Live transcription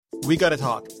we gotta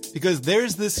talk. Because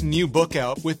there's this new book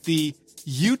out with the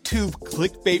YouTube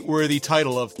clickbait-worthy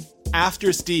title of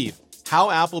After Steve, How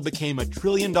Apple Became a $1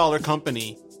 trillion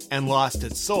company and Lost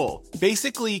Its Soul.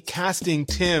 Basically casting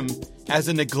Tim as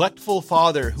a neglectful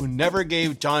father who never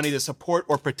gave Johnny the support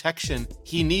or protection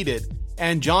he needed,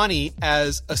 and Johnny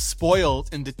as a spoiled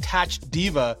and detached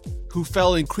diva who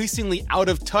fell increasingly out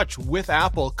of touch with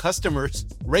Apple customers,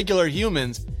 regular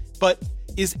humans. But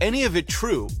is any of it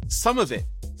true? Some of it.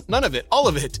 None of it. All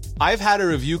of it. I've had a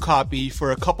review copy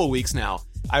for a couple weeks now.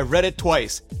 I've read it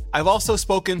twice. I've also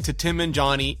spoken to Tim and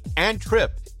Johnny and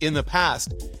Trip in the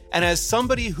past. And as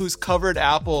somebody who's covered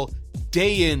Apple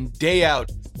day in, day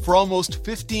out for almost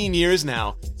 15 years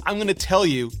now, I'm going to tell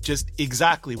you just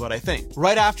exactly what I think.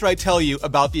 Right after I tell you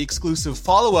about the exclusive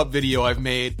follow-up video I've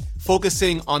made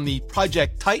focusing on the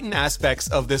Project Titan aspects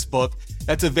of this book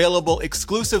that's available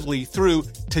exclusively through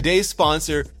today's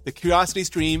sponsor, the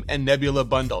CuriosityStream and Nebula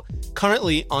bundle,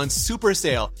 currently on super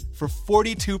sale for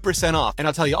 42% off. And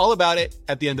I'll tell you all about it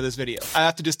at the end of this video. I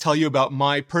have to just tell you about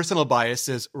my personal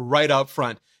biases right up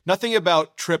front. Nothing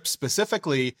about Trip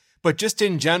specifically, but just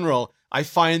in general, I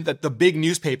find that the big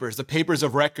newspapers, the papers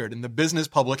of record and the business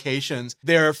publications,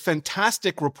 they're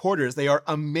fantastic reporters. They are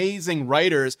amazing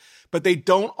writers, but they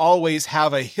don't always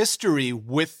have a history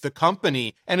with the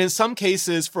company. And in some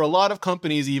cases, for a lot of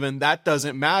companies even, that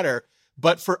doesn't matter.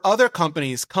 But for other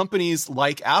companies, companies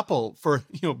like Apple, for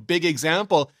big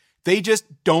example, they just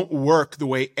don't work the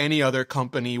way any other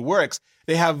company works.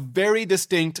 They have very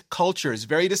distinct cultures,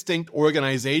 very distinct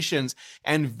organizations,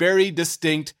 and very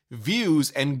distinct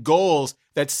views and goals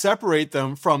that separate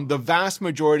them from the vast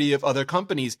majority of other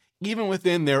companies, even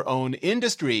within their own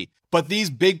industry. But these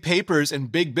big papers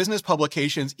and big business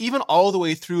publications, even all the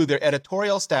way through their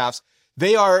editorial staffs,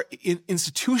 they are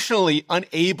institutionally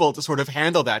unable to sort of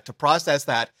handle that, to process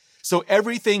that. So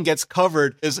everything gets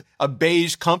covered as a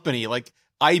beige company like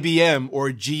IBM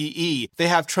or GE. They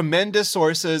have tremendous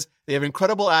sources. They have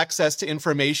incredible access to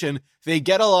information. They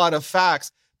get a lot of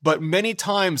facts, but many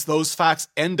times those facts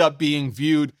end up being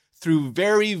viewed through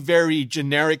very, very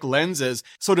generic lenses.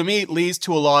 So to me, it leads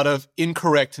to a lot of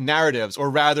incorrect narratives, or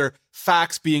rather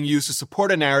facts being used to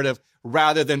support a narrative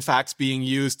rather than facts being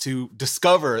used to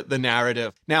discover the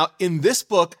narrative. Now, in this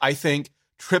book, I think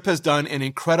Trip has done an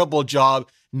incredible job,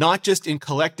 not just in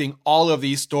collecting all of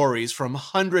these stories from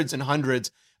hundreds and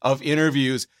hundreds of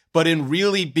interviews, but in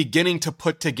really beginning to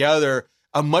put together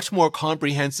a much more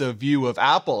comprehensive view of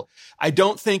Apple. I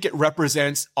don't think it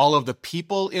represents all of the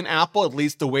people in Apple, at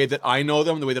least the way that I know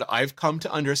them, the way that I've come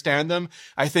to understand them.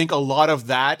 I think a lot of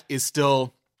that is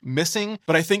still missing,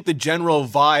 but I think the general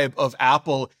vibe of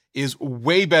Apple is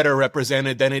way better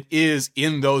represented than it is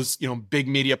in those, big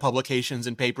media publications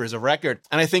and papers of record.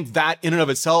 And I think that in and of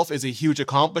itself is a huge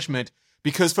accomplishment,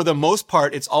 because for the most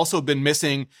part, it's also been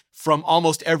missing from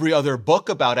almost every other book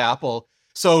about Apple.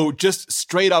 So just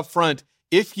straight up front,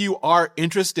 if you are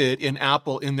interested in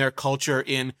Apple, in their culture,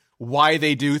 in why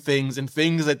they do things and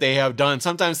things that they have done,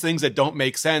 sometimes things that don't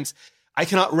make sense, I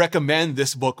cannot recommend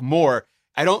this book more.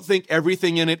 I don't think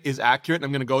everything in it is accurate.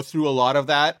 I'm going to go through a lot of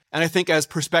that. And I think as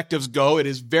perspectives go, it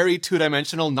is very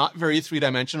two-dimensional, not very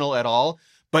three-dimensional at all.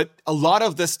 But a lot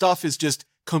of this stuff is just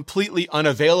completely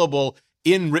unavailable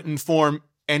in written form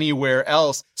anywhere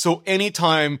else. So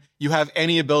anytime you have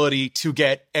any ability to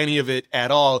get any of it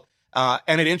at all,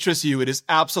 and it interests you, it is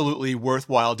absolutely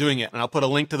worthwhile doing it. And I'll put a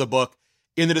link to the book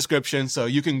in the description so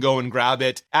you can go and grab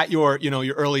it at your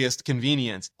earliest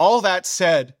convenience. All that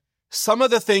said, some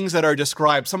of the things that are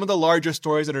described, some of the larger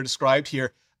stories that are described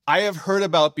here, I have heard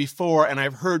about before, and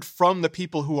I've heard from the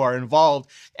people who are involved,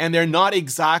 and they're not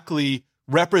exactly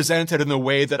represented in the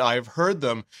way that I've heard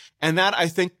them. And that, I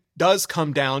think, does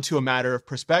come down to a matter of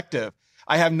perspective.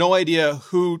 I have no idea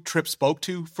who Trip spoke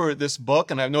to for this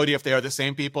book, and I have no idea if they are the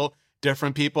same people,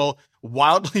 different people,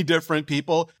 wildly different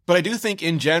people. But I do think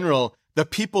in general, the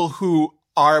people who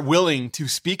are willing to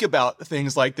speak about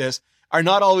things like this are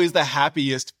not always the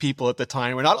happiest people at the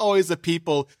time. We're not always the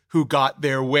people who got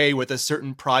their way with a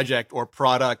certain project or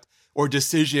product or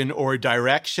decision or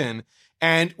direction.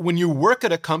 And when you work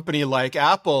at a company like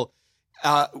Apple,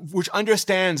 which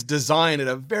understands design at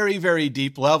a very, very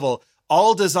deep level,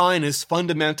 all design is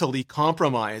fundamentally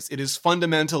compromise. It is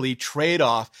fundamentally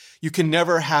trade-off. You can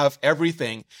never have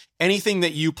everything. Anything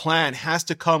that you plan has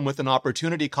to come with an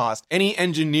opportunity cost. Any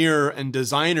engineer and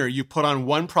designer you put on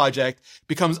one project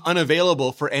becomes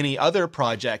unavailable for any other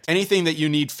project. Anything that you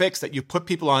need fixed, that you put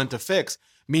people on to fix,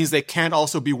 means they can't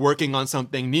also be working on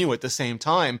something new at the same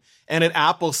time. And at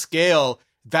Apple's scale,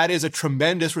 that is a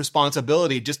tremendous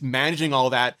responsibility, just managing all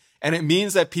that. And it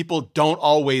means that people don't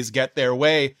always get their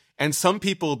way. And some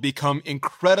people become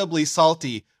incredibly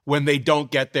salty when they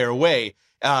don't get their way.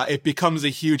 It becomes a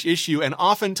huge issue. And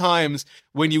oftentimes,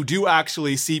 when you do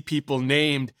actually see people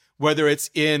named, whether it's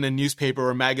in a newspaper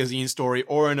or magazine story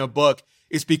or in a book,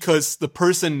 it's because the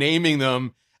person naming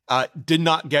them did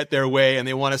not get their way and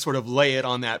they want to sort of lay it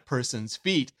on that person's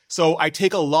feet. So I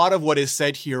take a lot of what is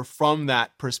said here from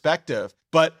that perspective.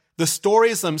 But the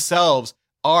stories themselves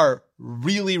are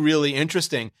really, really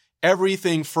interesting.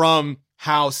 Everything from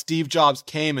how Steve Jobs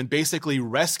came and basically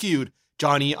rescued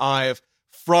Jony Ive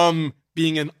from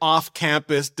being an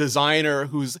off-campus designer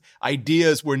whose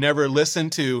ideas were never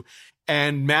listened to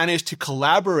and managed to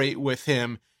collaborate with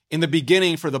him in the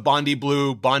beginning for the Bondi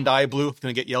Blue, I'm going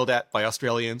to get yelled at by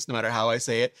Australians no matter how I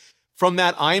say it, from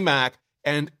that iMac,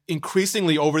 and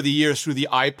increasingly over the years through the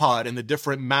iPod and the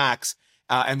different Macs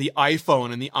and the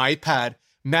iPhone and the iPad,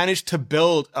 managed to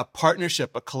build a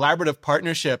partnership, a collaborative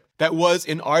partnership that was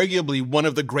inarguably one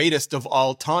of the greatest of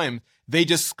all time. They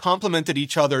just complemented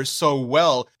each other so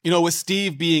well. You know, with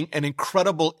Steve being an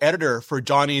incredible editor for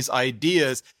Jony's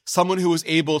ideas, someone who was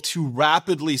able to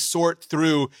rapidly sort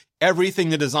through everything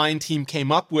the design team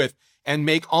came up with and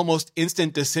make almost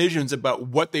instant decisions about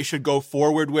what they should go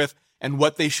forward with and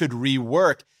what they should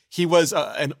rework. He was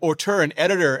an auteur, an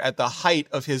editor at the height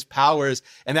of his powers,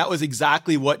 and that was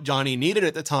exactly what Jony needed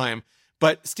at the time.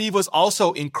 But Steve was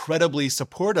also incredibly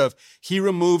supportive. He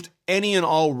removed any and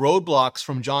all roadblocks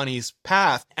from Jony's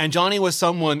path. And Jony was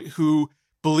someone who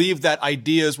believed that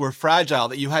ideas were fragile,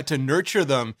 that you had to nurture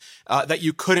them, that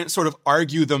you couldn't sort of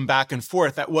argue them back and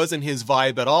forth. That wasn't his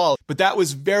vibe at all. But that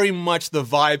was very much the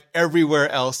vibe everywhere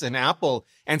else in Apple.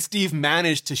 And Steve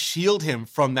managed to shield him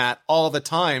from that all the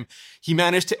time. He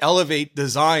managed to elevate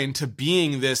design to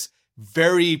being this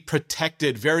very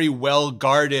protected, very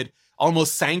well-guarded,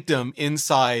 almost sanctum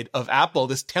inside of Apple,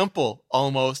 this temple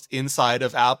almost inside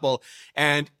of Apple.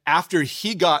 And after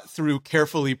he got through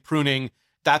carefully pruning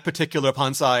that particular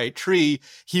bonsai tree,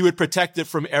 he would protect it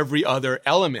from every other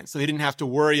element. So they didn't have to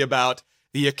worry about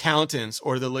the accountants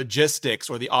or the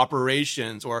logistics or the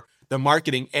operations or the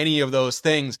marketing, any of those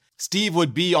things. Steve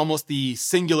would be almost the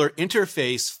singular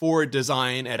interface for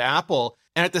design at Apple.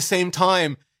 And at the same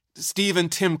time, Steve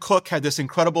and Tim Cook had this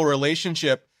incredible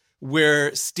relationship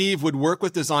where Steve would work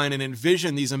with design and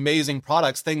envision these amazing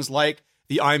products, things like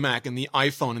the iMac and the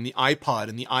iPhone and the iPod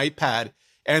and the iPad.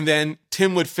 And then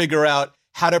Tim would figure out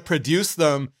how to produce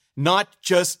them, not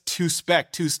just to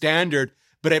spec, to standard,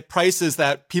 but at prices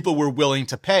that people were willing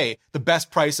to pay, the best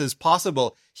prices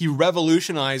possible. He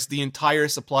revolutionized the entire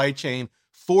supply chain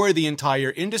for the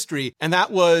entire industry. And that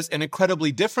was an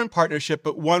incredibly different partnership,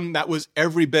 but one that was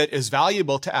every bit as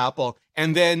valuable to Apple.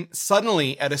 And then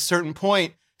suddenly, at a certain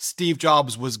point, Steve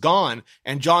Jobs was gone,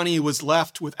 and Jony was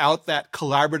left without that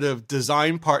collaborative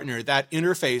design partner, that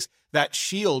interface, that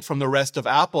shield from the rest of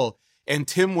Apple. And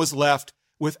Tim was left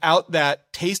without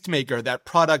that tastemaker, that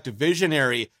product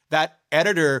visionary, that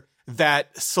editor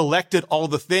that selected all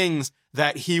the things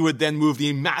that he would then move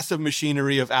the massive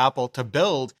machinery of Apple to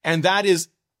build. And that is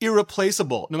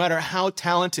irreplaceable, no matter how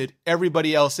talented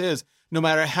everybody else is. No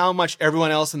matter how much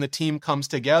everyone else in the team comes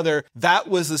together, that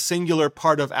was the singular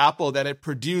part of Apple that had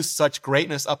produced such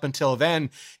greatness up until then.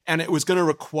 And it was going to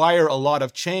require a lot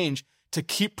of change to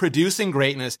keep producing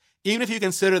greatness, even if you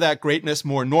consider that greatness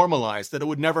more normalized, that it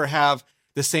would never have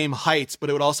the same heights, but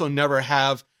it would also never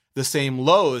have the same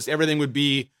lows. Everything would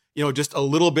be, just a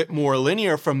little bit more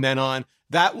linear from then on.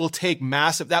 Did take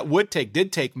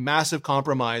massive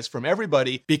compromise from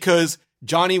everybody, because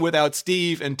Jony without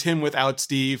Steve and Tim without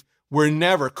Steve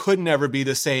could never be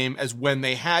the same as when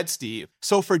they had Steve.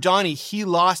 So for Jony, he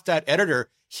lost that editor.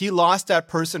 He lost that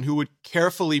person who would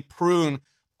carefully prune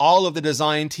all of the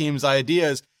design team's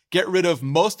ideas, get rid of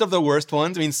most of the worst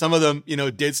ones. I mean, some of them,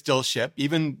 did still ship.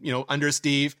 Even, under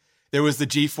Steve, there was the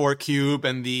G4 Cube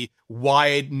and the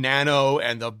wide Nano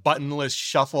and the buttonless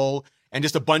Shuffle and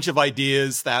just a bunch of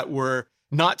ideas that were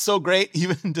not so great,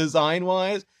 even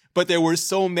design-wise. But there were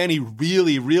so many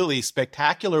really, really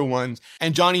spectacular ones.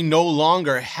 And Jony no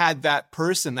longer had that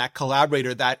person, that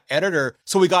collaborator, that editor.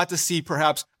 So we got to see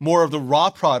perhaps more of the raw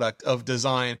product of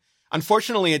design.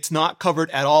 Unfortunately, it's not covered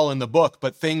at all in the book,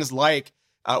 but things like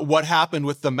what happened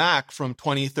with the Mac from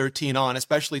 2013 on,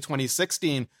 especially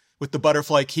 2016, with the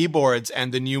butterfly keyboards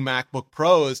and the new MacBook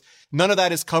Pros. None of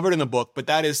that is covered in the book, but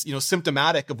that is,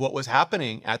 symptomatic of what was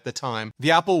happening at the time.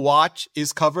 The Apple Watch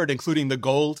is covered, including the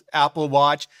gold Apple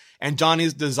Watch, and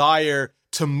Jony's desire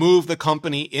to move the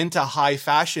company into high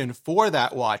fashion for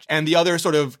that watch, and the other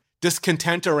sort of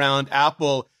discontent around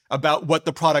Apple about what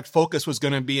the product focus was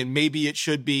going to be, and maybe it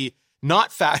should be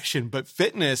not fashion, but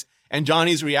fitness, and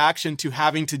Jony's reaction to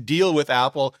having to deal with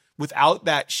Apple without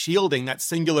that shielding, that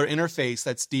singular interface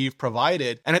that Steve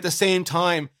provided. And at the same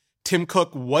time, Tim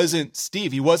Cook wasn't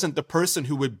Steve. He wasn't the person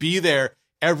who would be there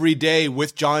every day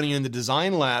with Johnny in the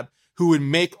design lab, who would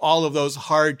make all of those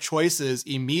hard choices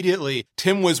immediately.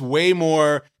 Tim was way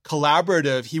more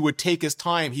collaborative. He would take his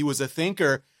time. He was a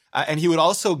thinker. And he would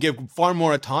also give far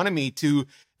more autonomy to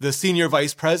the senior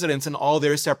vice presidents and all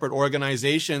their separate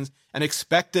organizations, and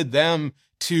expected them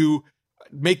to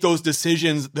make those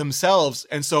decisions themselves.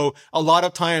 And so a lot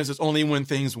of times it's only when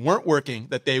things weren't working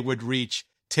that they would reach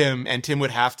Tim, and Tim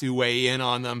would have to weigh in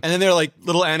on them. And then there are like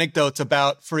little anecdotes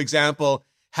about, for example,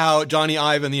 how Johnny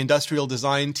Ive and the industrial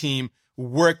design team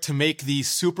worked to make these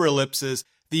super ellipses,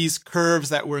 these curves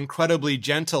that were incredibly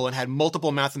gentle and had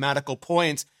multiple mathematical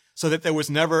points, so that there was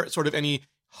never sort of any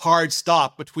hard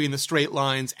stop between the straight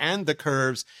lines and the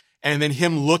curves. And then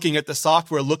him looking at the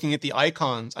software, looking at the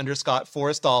icons under Scott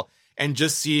Forstall, and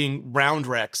just seeing round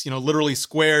rects, literally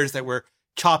squares that were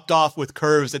chopped off with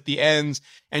curves at the ends,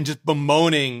 and just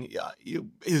bemoaning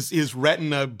his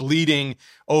retina bleeding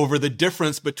over the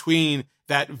difference between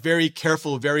that very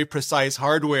careful, very precise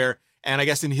hardware and, I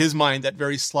guess in his mind, that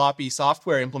very sloppy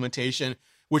software implementation,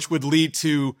 which would lead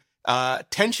to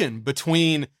tension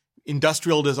between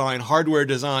industrial design, hardware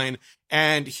design,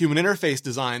 and human interface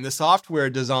design, the software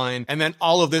design. And then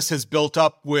all of this has built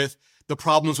up with the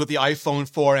problems with the iPhone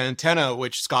 4 antenna,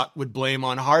 which Scott would blame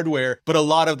on hardware. But a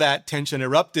lot of that tension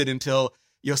erupted until,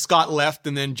 Scott left,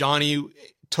 and then Johnny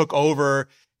took over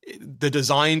the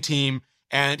design team.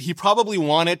 And he probably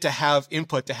wanted to have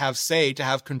input, to have say, to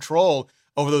have control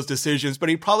over those decisions, but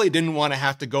he probably didn't want to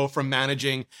have to go from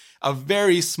managing a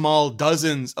very small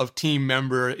dozens of team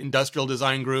member industrial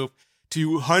design group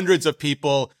to hundreds of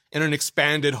people in an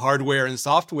expanded hardware and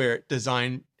software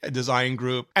design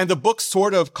group. And the book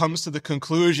sort of comes to the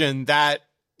conclusion that,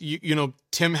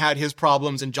 Tim had his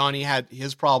problems and Johnny had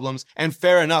his problems, and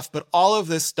fair enough. But all of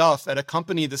this stuff at a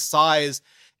company the size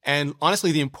and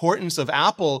honestly the importance of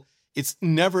Apple, it's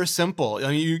never simple.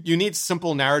 You need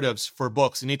simple narratives for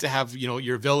books. You need to have,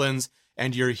 your villains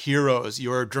and your heroes,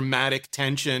 your dramatic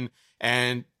tension,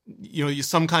 and,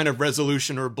 some kind of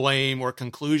resolution or blame or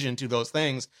conclusion to those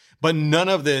things. But none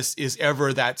of this is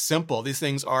ever that simple. These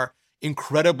things are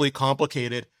incredibly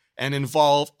complicated and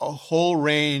involve a whole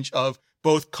range of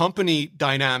both company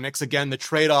dynamics, again, the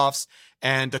trade-offs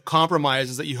and the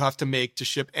compromises that you have to make to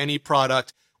ship any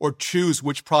product or choose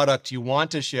which product you want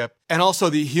to ship, and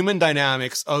also the human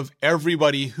dynamics of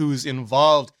everybody who's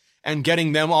involved and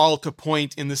getting them all to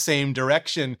point in the same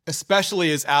direction, especially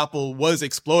as Apple was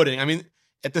exploding. I mean,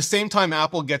 at the same time,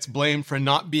 Apple gets blamed for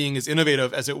not being as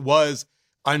innovative as it was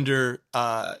under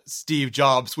Steve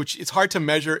Jobs, which it's hard to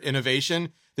measure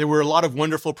innovation. There were a lot of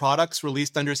wonderful products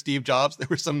released under Steve Jobs. There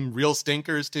were some real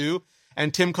stinkers too.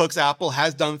 And Tim Cook's Apple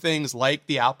has done things like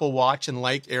the Apple Watch and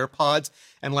like AirPods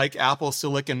and like Apple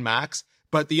Silicon Macs.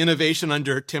 But the innovation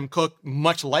under Tim Cook,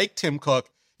 much like Tim Cook,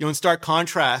 in stark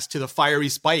contrast to the fiery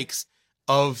spikes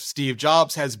of Steve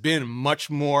Jobs, has been much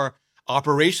more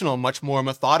operational, much more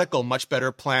methodical, much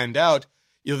better planned out.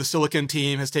 The Silicon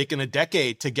team has taken a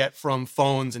decade to get from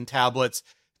phones and tablets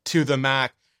to the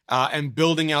Mac, and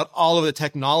building out all of the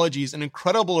technologies, an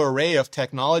incredible array of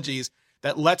technologies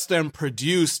that lets them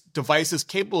produce devices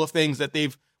capable of things that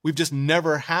we've just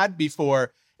never had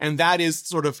before. And that is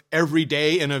sort of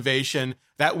everyday innovation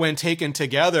that, when taken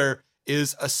together,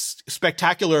 is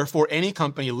spectacular for any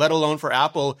company, let alone for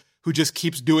Apple, who just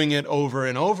keeps doing it over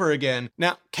and over again.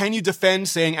 Now, can you defend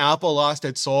saying Apple lost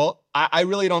its soul? I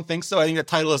really don't think so. I think the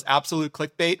title is absolute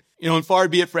clickbait. And far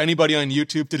be it for anybody on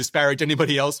YouTube to disparage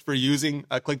anybody else for using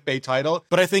a clickbait title.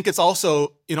 But I think it's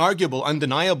also inarguable,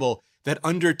 undeniable, that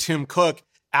under Tim Cook,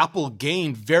 Apple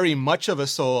gained very much of a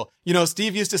soul.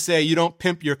 Steve used to say, you don't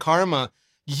pimp your karma.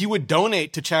 He would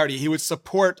donate to charity. He would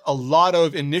support a lot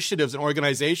of initiatives and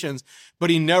organizations, but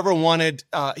he never wanted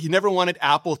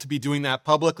Apple to be doing that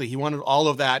publicly. He wanted all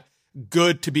of that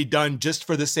good to be done just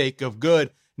for the sake of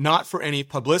good, not for any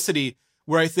publicity,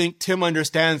 where I think Tim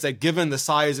understands that given the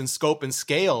size and scope and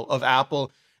scale of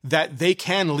Apple, that they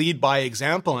can lead by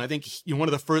example. And I think one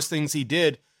of the first things he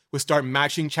did was start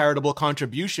matching charitable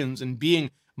contributions and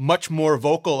being much more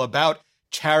vocal about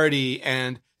charity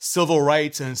and civil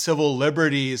rights and civil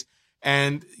liberties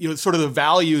and, sort of the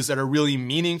values that are really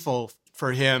meaningful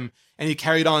for him. And he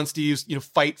carried on Steve's,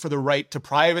 fight for the right to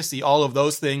privacy, all of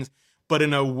those things, but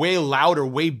in a way louder,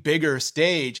 way bigger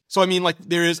stage. So, I mean,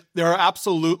 there are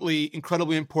absolutely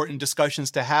incredibly important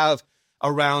discussions to have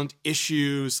around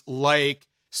issues like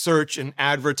search and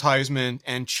advertisement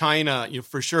and China,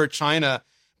 for sure China.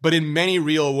 But in many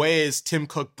real ways, Tim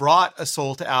Cook brought a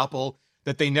soul to Apple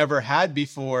that they never had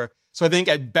before. So I think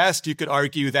at best you could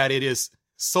argue that it is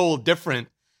soul different.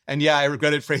 And yeah, I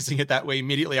regretted phrasing it that way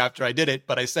immediately after I did it,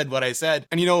 but I said what I said.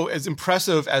 And as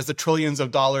impressive as the trillions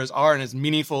of dollars are and as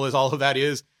meaningful as all of that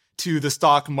is to the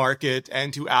stock market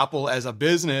and to Apple as a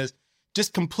business,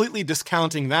 just completely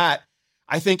discounting that,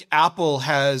 I think Apple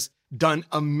has done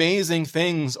amazing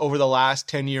things over the last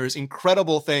 10 years,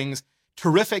 incredible things,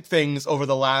 terrific things over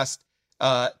the last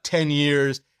 10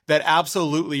 years that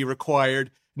absolutely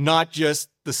required not just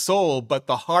the soul, but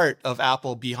the heart of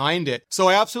Apple behind it. So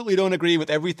I absolutely don't agree with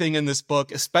everything in this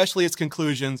book, especially its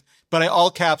conclusions, but I all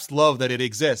caps love that it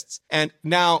exists. And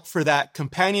now for that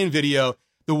companion video,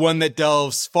 the one that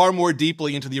delves far more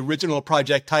deeply into the original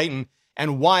Project Titan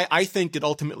and why I think it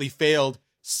ultimately failed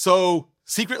so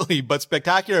secretly but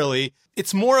spectacularly.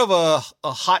 It's more of a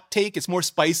hot take. It's more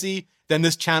spicy than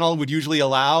this channel would usually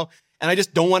allow. And I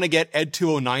just don't want to get Ed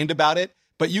 209'd about it.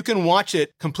 But you can watch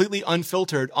it completely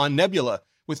unfiltered on Nebula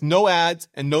with no ads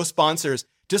and no sponsors,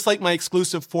 just like my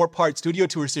exclusive 4-part studio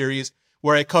tour series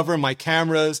where I cover my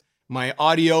cameras, my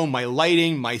audio, my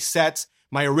lighting, my sets,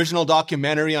 my original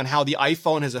documentary on how the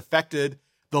iPhone has affected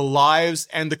the lives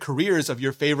and the careers of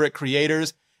your favorite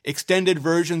creators, extended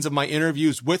versions of my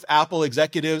interviews with Apple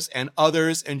executives and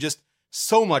others, and just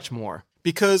so much more.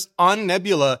 Because on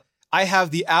Nebula, I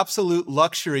have the absolute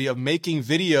luxury of making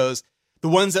videos, the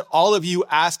ones that all of you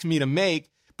ask me to make,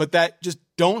 but that just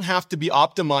don't have to be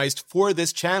optimized for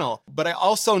this channel. But I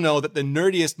also know that the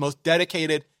nerdiest, most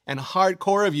dedicated, and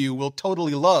hardcore of you will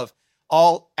totally love,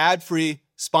 all ad-free,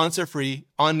 sponsor-free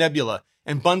on Nebula,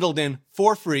 and bundled in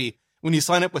for free when you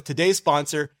sign up with today's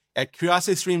sponsor at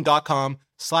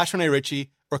curiositystream.com/Rene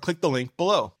Ritchie or click the link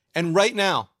below. And right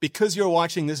now, because you're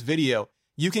watching this video,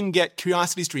 you can get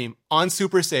CuriosityStream on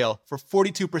super sale for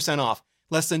 42% off,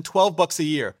 less than $12 a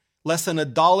year, less than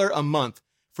 $1 a month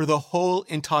for the whole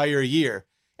entire year.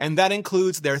 And that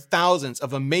includes their thousands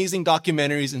of amazing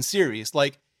documentaries and series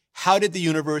like How Did the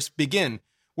Universe Begin?,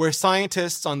 where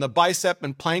scientists on the BICEP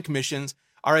and Planck missions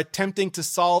are attempting to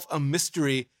solve a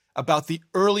mystery about the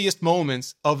earliest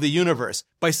moments of the universe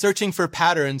by searching for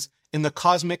patterns in the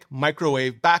cosmic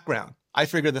microwave background. I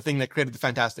figure the thing that created the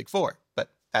Fantastic Four,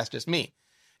 but that's just me.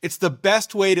 It's the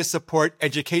best way to support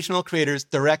educational creators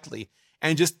directly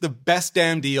and just the best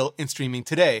damn deal in streaming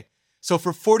today. So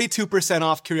for 42%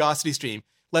 off CuriosityStream,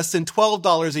 less than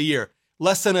 $12 a year,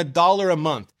 less than $1 a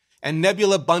month, and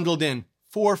Nebula bundled in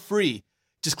for free,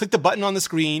 just click the button on the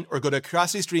screen or go to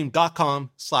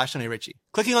curiositystream.com/Rene Ritchie.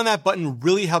 Clicking on that button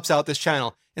really helps out this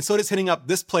channel, and so does hitting up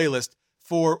this playlist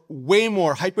for way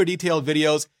more hyper-detailed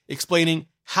videos explaining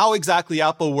how exactly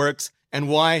Apple works and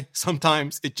why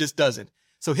sometimes it just doesn't.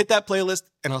 So hit that playlist,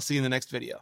 and I'll see you in the next video.